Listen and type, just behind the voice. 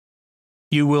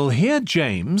You will hear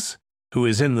James, who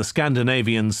is in the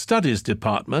Scandinavian Studies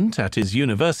department at his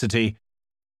university,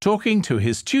 talking to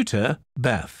his tutor,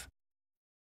 Beth.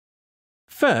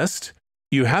 First,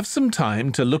 you have some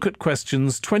time to look at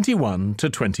questions 21 to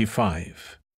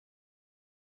 25.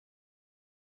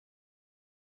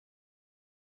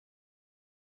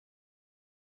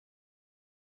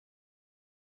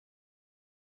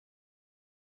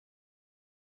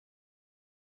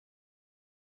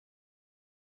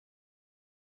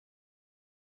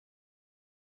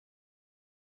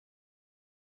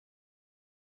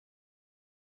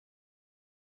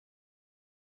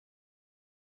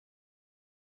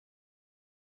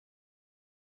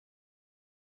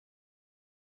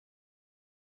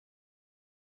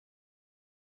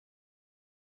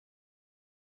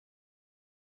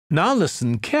 Now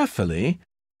listen carefully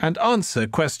and answer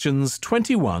questions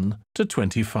 21 to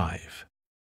 25.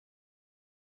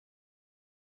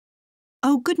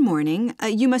 Oh, good morning.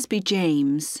 You must be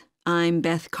James. I'm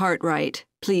Beth Cartwright.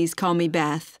 Please call me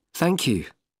Beth. Thank you.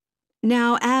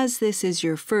 Now, as this is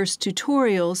your first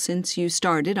tutorial since you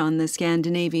started on the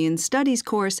Scandinavian Studies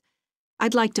course,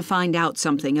 I'd like to find out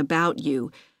something about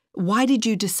you. Why did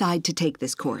you decide to take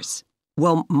this course?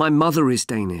 Well, my mother is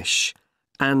Danish,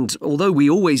 and although we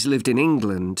always lived in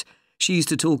England, she used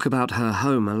to talk about her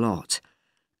home a lot,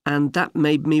 and that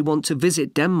made me want to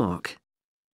visit Denmark.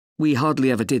 We hardly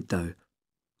ever did, though.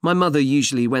 My mother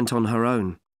usually went on her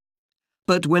own.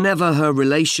 But whenever her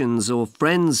relations or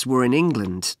friends were in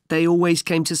England, they always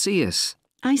came to see us.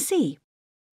 I see.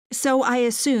 So I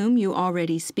assume you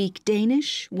already speak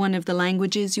Danish, one of the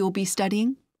languages you'll be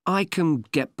studying? I can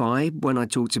get by when I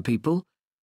talk to people,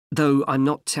 though I'm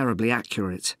not terribly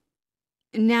accurate.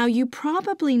 Now, you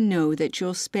probably know that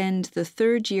you'll spend the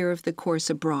third year of the course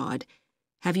abroad.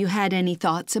 Have you had any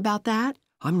thoughts about that?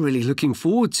 I'm really looking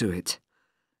forward to it.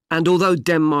 And although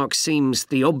Denmark seems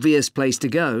the obvious place to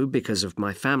go because of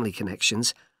my family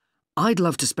connections, I'd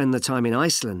love to spend the time in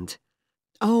Iceland.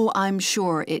 Oh, I'm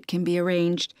sure it can be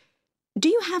arranged. Do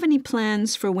you have any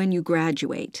plans for when you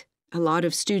graduate? A lot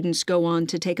of students go on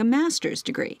to take a master's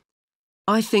degree.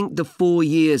 I think the 4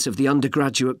 years of the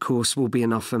undergraduate course will be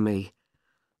enough for me.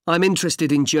 I'm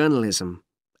interested in journalism,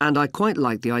 and I quite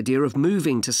like the idea of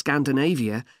moving to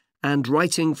Scandinavia and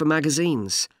writing for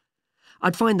magazines.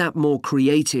 I'd find that more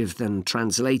creative than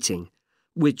translating,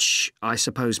 which I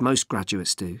suppose most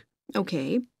graduates do.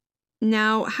 Okay.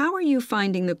 Now, how are you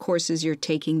finding the courses you're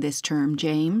taking this term,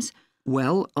 James?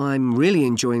 Well, I'm really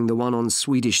enjoying the one on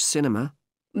Swedish cinema.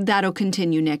 That'll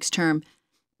continue next term.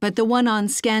 But the one on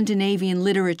Scandinavian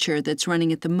literature that's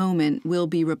running at the moment will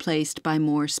be replaced by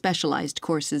more specialized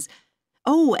courses.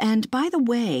 Oh, and by the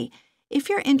way, if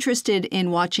you're interested in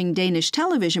watching Danish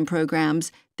television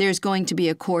programs, there's going to be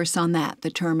a course on that the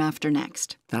term after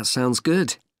next. That sounds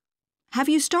good. Have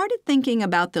you started thinking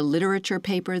about the literature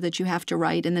paper that you have to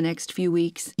write in the next few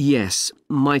weeks? Yes,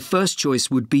 my first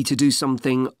choice would be to do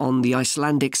something on the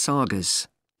Icelandic sagas.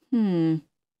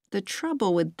 The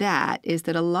trouble with that is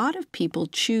that a lot of people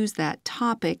choose that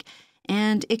topic,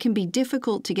 and it can be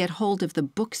difficult to get hold of the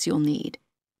books you'll need.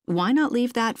 Why not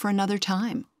leave that for another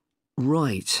time?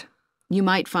 Right. You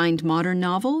might find modern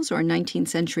novels or 19th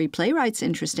century playwrights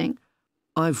interesting.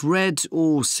 I've read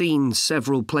or seen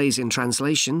several plays in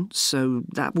translation, so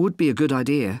that would be a good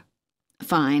idea.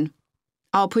 Fine.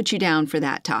 I'll put you down for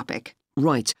that topic.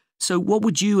 Right. So what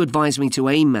would you advise me to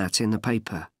aim at in the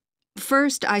paper?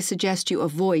 First, I suggest you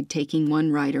avoid taking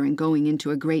one writer and going into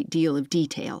a great deal of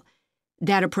detail.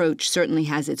 That approach certainly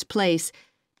has its place,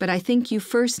 but I think you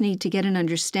first need to get an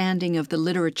understanding of the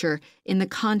literature in the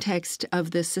context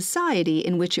of the society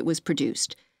in which it was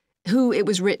produced, who it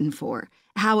was written for,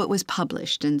 how it was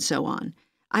published, and so on.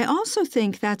 I also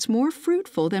think that's more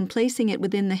fruitful than placing it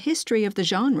within the history of the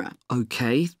genre.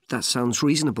 Okay, that sounds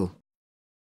reasonable.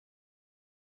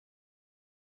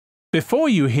 Before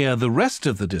you hear the rest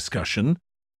of the discussion,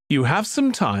 you have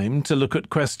some time to look at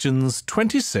questions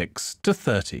 26 to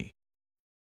 30.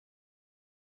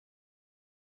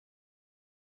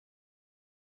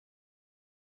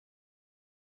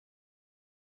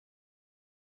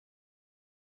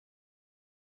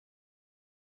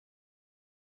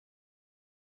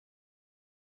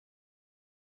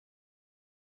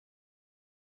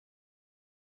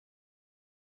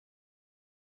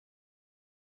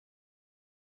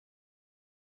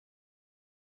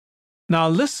 Now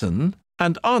listen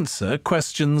and answer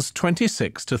questions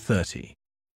 26 to 30.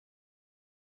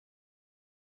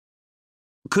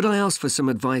 Could I ask for some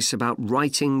advice about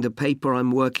writing the paper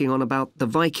I'm working on about the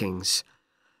Vikings?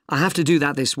 I have to do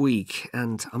that this week,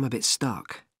 and I'm a bit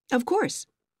stuck. Of course.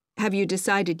 Have you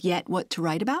decided yet what to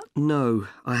write about? No,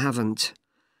 I haven't.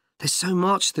 There's so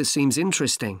much that seems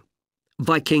interesting.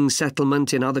 Viking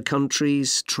settlement in other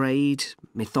countries, trade,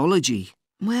 mythology.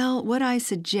 Well, what I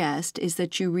suggest is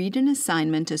that you read an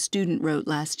assignment a student wrote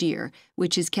last year,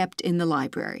 which is kept in the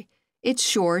library. It's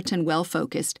short and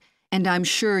well-focused, and I'm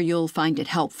sure you'll find it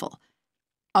helpful.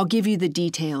 I'll give you the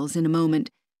details in a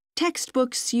moment.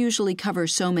 Textbooks usually cover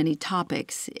so many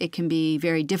topics, it can be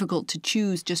very difficult to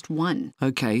choose just one.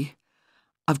 OK.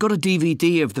 I've got a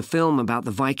DVD of the film about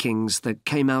the Vikings that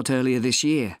came out earlier this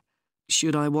year.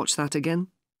 Should I watch that again?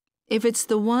 If it's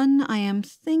the one I am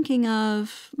thinking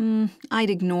of, I'd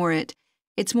ignore it.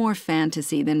 It's more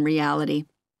fantasy than reality.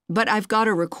 But I've got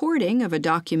a recording of a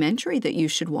documentary that you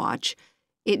should watch.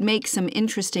 It makes some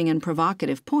interesting and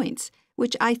provocative points,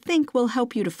 which I think will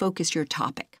help you to focus your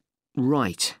topic.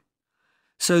 Right.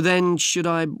 So then, should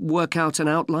I work out an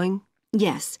outline?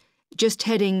 Yes, just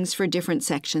headings for different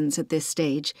sections at this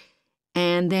stage.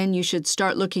 And then you should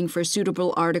start looking for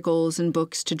suitable articles and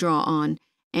books to draw on,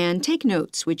 and take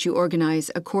notes which you organize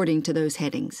according to those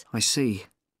headings. I see.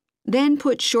 Then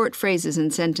put short phrases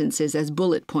and sentences as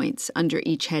bullet points under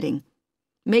each heading.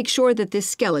 Make sure that this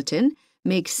skeleton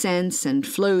makes sense and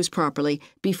flows properly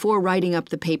before writing up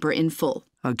the paper in full.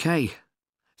 OK.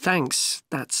 Thanks.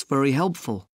 That's very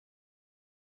helpful.